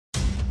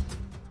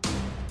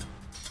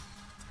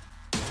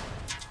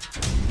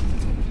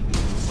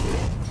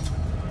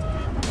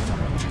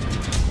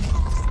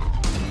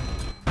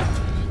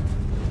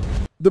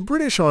The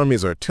British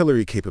Army's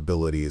artillery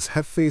capabilities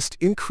have faced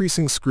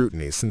increasing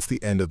scrutiny since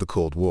the end of the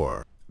Cold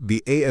War.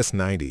 The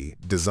AS-90,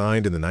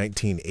 designed in the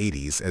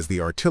 1980s as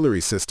the artillery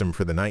system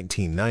for the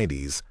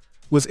 1990s,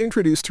 was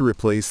introduced to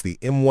replace the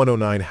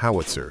M109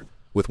 Howitzer,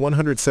 with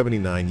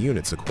 179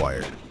 units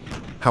acquired.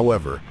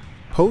 However,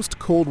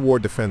 post-Cold War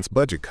defense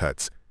budget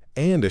cuts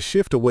and a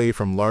shift away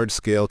from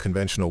large-scale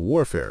conventional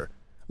warfare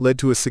led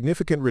to a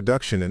significant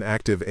reduction in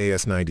active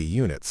AS-90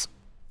 units.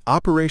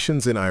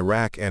 Operations in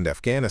Iraq and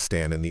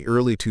Afghanistan in the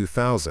early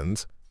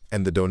 2000s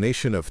and the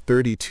donation of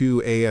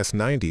 32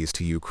 AS-90s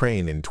to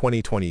Ukraine in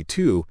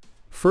 2022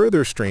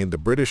 further strained the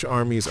British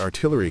Army's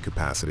artillery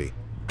capacity,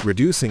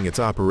 reducing its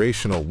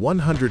operational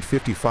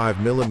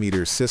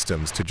 155mm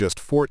systems to just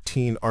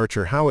 14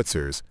 Archer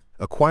howitzers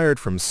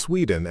acquired from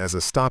Sweden as a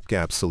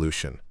stopgap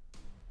solution.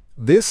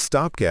 This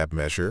stopgap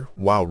measure,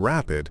 while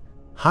rapid,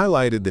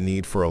 highlighted the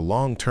need for a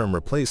long-term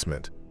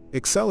replacement,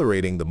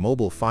 accelerating the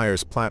Mobile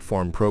Fires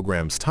Platform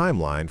program's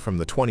timeline from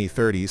the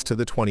 2030s to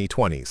the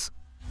 2020s.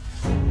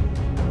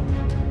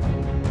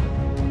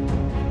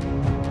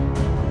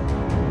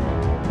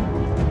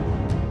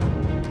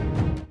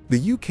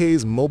 The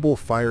UK's Mobile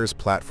Fires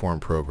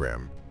Platform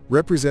program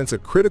represents a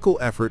critical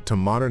effort to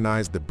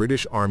modernize the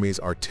British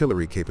Army's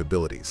artillery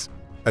capabilities,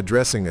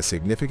 addressing a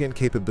significant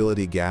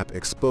capability gap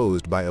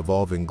exposed by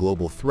evolving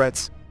global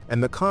threats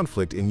and the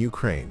conflict in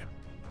Ukraine.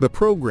 The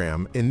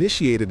program,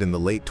 initiated in the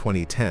late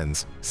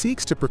 2010s,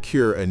 seeks to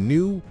procure a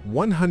new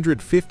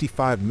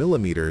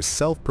 155mm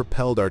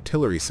self-propelled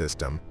artillery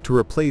system to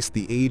replace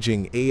the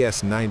aging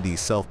AS-90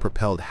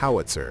 self-propelled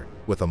howitzer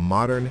with a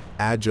modern,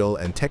 agile,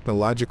 and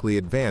technologically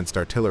advanced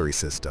artillery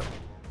system.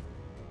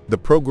 The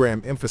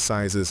program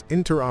emphasizes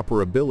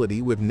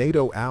interoperability with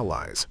NATO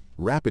allies,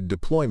 rapid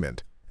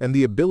deployment, and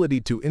the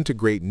ability to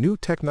integrate new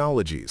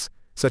technologies,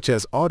 such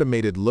as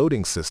automated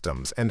loading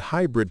systems and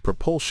hybrid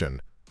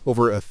propulsion,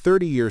 over a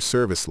 30-year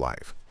service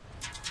life.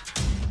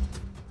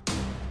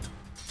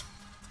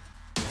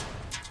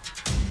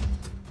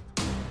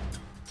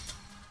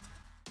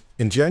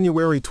 In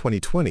January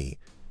 2020,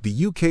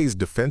 the UK's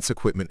Defence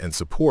Equipment and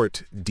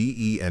Support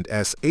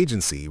 (DE&S)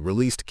 agency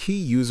released key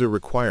user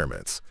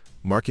requirements,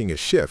 marking a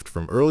shift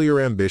from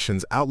earlier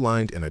ambitions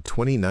outlined in a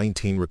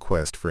 2019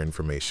 request for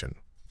information.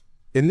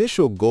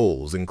 Initial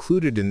goals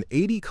included an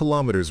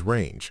 80-kilometers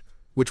range,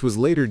 which was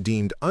later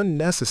deemed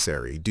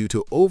unnecessary due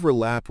to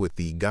overlap with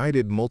the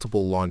Guided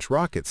Multiple Launch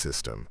Rocket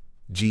System,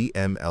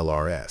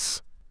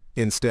 GMLRS.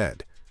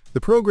 Instead, the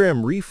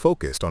program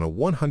refocused on a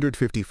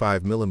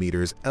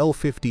 155mm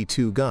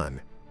L-52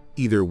 gun,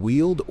 either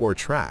wheeled or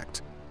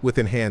tracked, with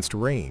enhanced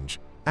range,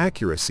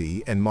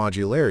 accuracy, and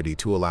modularity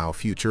to allow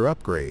future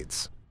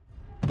upgrades.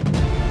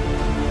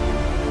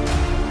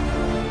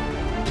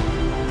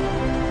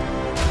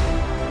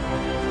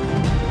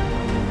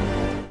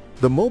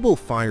 The Mobile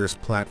Fires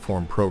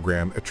Platform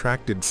program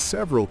attracted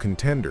several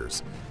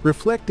contenders,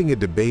 reflecting a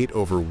debate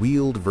over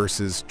wheeled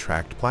versus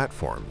tracked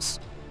platforms.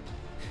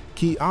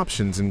 Key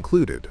options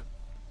included: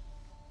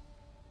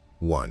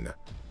 1.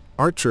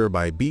 Archer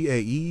by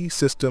BAE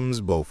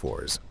Systems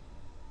Bofors.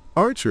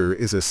 Archer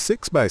is a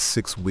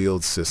 6x6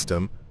 wheeled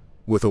system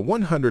with a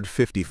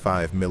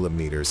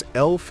 155mm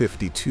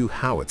L-52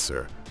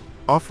 howitzer,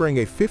 offering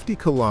a 50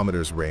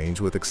 kilometers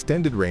range with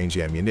extended range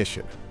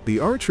ammunition. The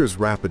Archer's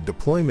rapid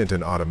deployment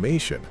and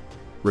automation,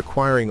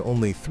 requiring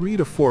only 3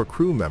 to 4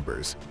 crew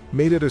members,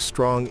 made it a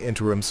strong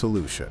interim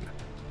solution.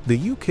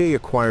 The UK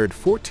acquired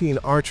 14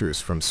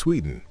 Archers from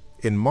Sweden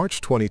in March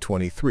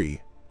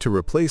 2023 to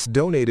replace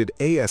donated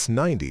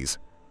AS-90s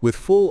with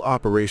full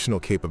operational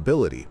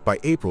capability by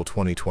April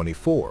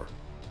 2024.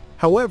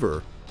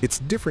 However, its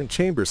different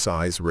chamber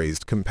size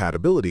raised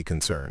compatibility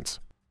concerns.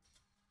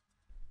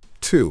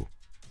 2.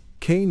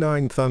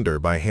 K9 Thunder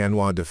by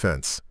Hanwha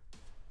Defense.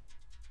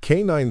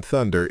 K9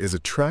 Thunder is a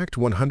tracked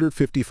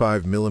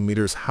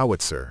 155mm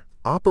howitzer,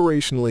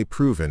 operationally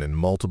proven in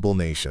multiple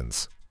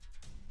nations.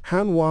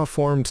 Hanwha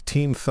formed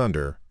Team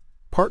Thunder,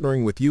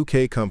 partnering with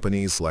UK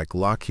companies like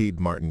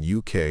Lockheed Martin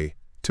UK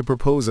to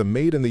propose a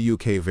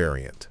made-in-the-UK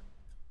variant.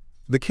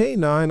 The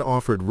K9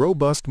 offered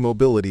robust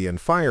mobility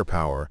and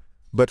firepower,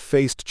 but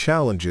faced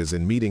challenges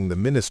in meeting the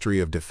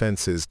Ministry of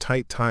Defence's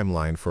tight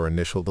timeline for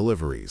initial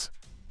deliveries.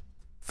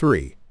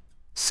 3.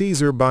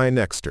 Caesar by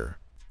Nexter.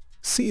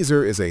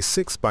 Caesar is a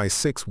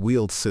 6x6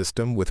 wheeled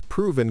system with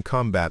proven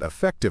combat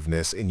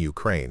effectiveness in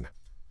Ukraine.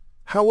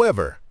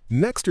 However,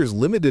 Nexter's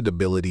limited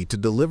ability to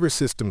deliver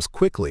systems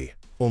quickly,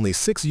 only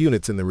 6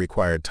 units in the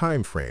required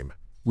time frame,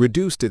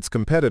 reduced its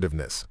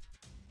competitiveness.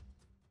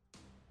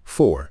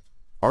 4.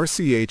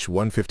 RCH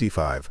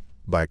 155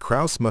 by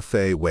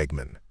Krauss-Maffei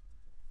Wegmann.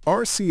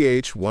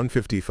 RCH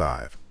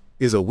 155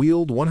 is a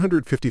wheeled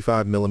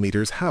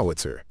 155mm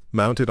howitzer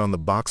mounted on the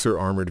Boxer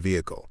armored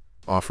vehicle,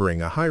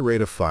 offering a high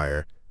rate of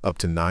fire, up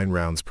to 9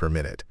 rounds per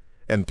minute,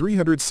 and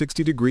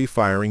 360-degree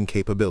firing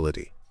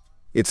capability.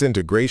 Its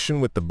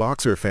integration with the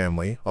Boxer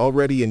family,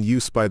 already in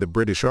use by the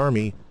British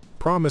Army,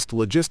 promised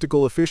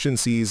logistical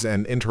efficiencies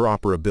and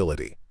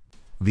interoperability.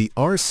 The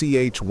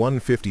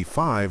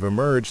RCH-155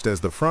 emerged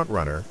as the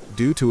frontrunner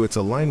due to its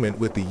alignment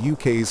with the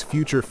UK's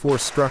future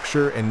force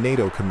structure and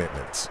NATO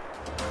commitments.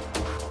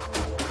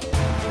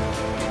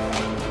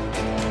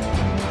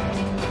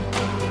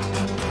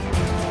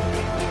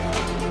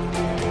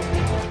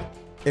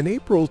 In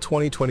April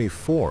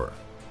 2024,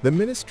 the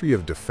Ministry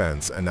of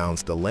Defense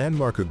announced a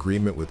landmark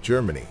agreement with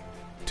Germany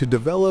to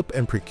develop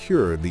and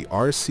procure the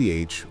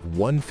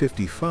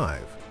RCH-155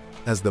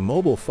 as the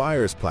mobile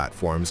fires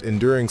platform's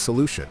enduring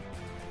solution.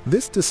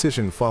 This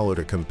decision followed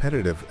a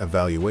competitive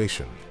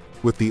evaluation,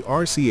 with the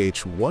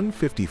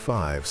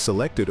RCH-155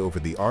 selected over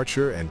the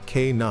Archer and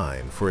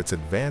K9 for its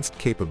advanced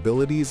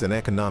capabilities and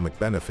economic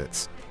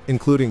benefits,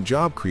 including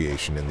job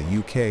creation in the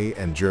UK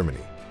and Germany.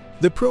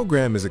 The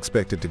program is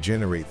expected to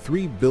generate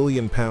 £3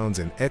 billion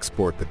in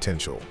export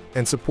potential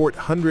and support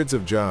hundreds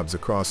of jobs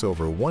across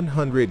over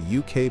 100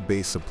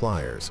 UK-based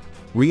suppliers,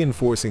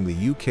 reinforcing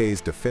the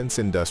UK's defence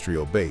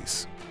industrial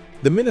base.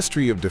 The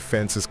Ministry of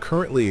Defence is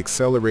currently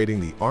accelerating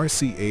the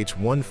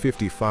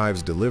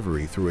RCH-155's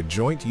delivery through a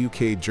joint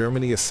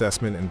UK-Germany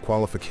assessment and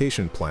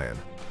qualification plan,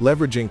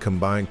 leveraging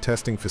combined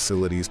testing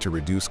facilities to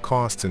reduce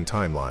costs and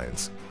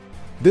timelines.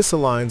 This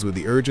aligns with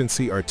the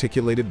urgency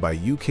articulated by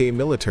UK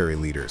military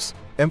leaders,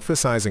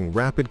 emphasizing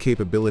rapid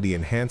capability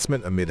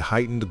enhancement amid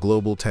heightened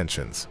global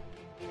tensions.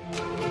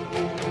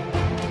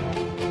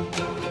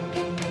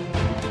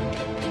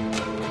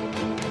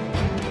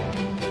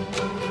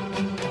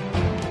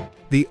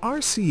 The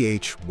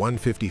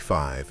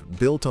RCH-155,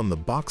 built on the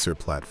Boxer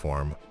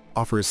platform,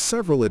 offers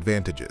several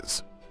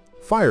advantages.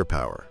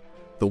 Firepower.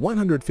 The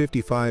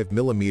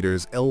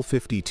 155mm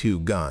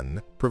L-52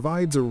 gun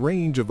provides a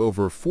range of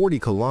over 40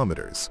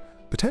 kilometers,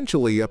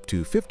 potentially up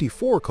to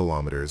 54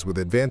 kilometers with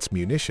advanced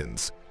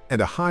munitions,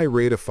 and a high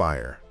rate of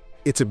fire.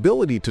 Its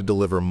ability to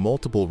deliver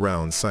multiple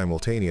rounds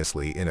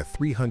simultaneously in a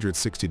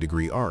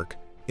 360-degree arc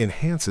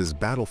enhances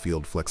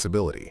battlefield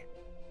flexibility.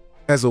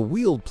 As a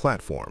wheeled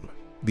platform,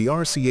 the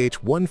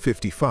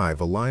RCH-155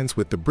 aligns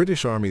with the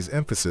British Army's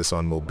emphasis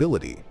on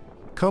mobility,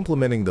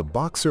 complementing the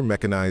Boxer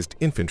mechanized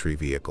infantry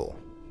vehicle.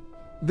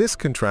 This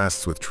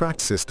contrasts with tracked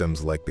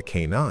systems like the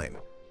K9,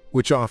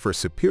 which offer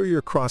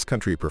superior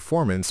cross-country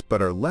performance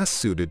but are less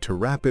suited to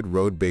rapid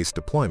road-based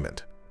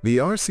deployment. The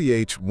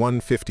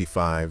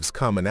RCH-155's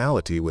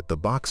commonality with the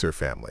Boxer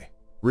family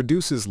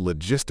reduces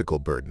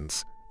logistical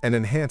burdens and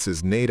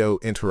enhances NATO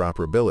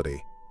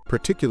interoperability,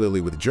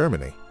 particularly with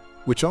Germany,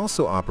 which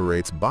also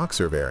operates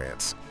Boxer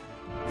variants.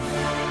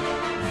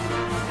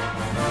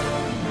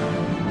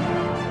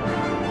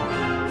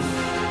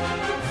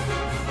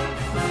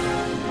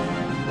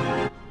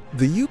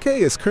 The UK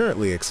is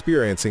currently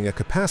experiencing a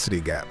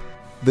capacity gap.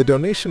 The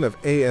donation of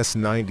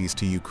AS-90s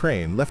to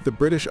Ukraine left the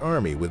British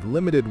Army with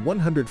limited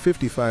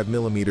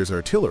 155mm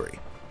artillery,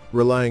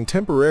 relying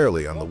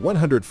temporarily on the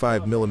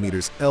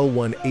 105mm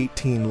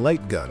L-118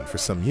 light gun for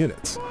some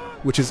units,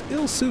 which is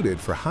ill-suited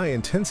for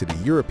high-intensity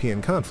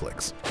European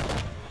conflicts.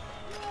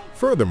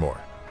 Furthermore,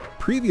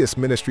 previous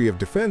Ministry of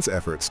Defense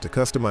efforts to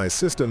customize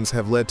systems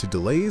have led to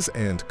delays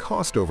and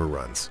cost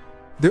overruns.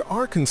 There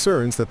are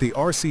concerns that the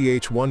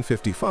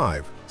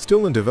RCH-155,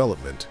 still in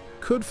development,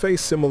 could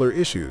face similar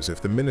issues if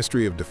the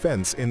Ministry of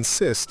Defense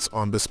insists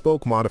on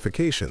bespoke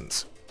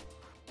modifications.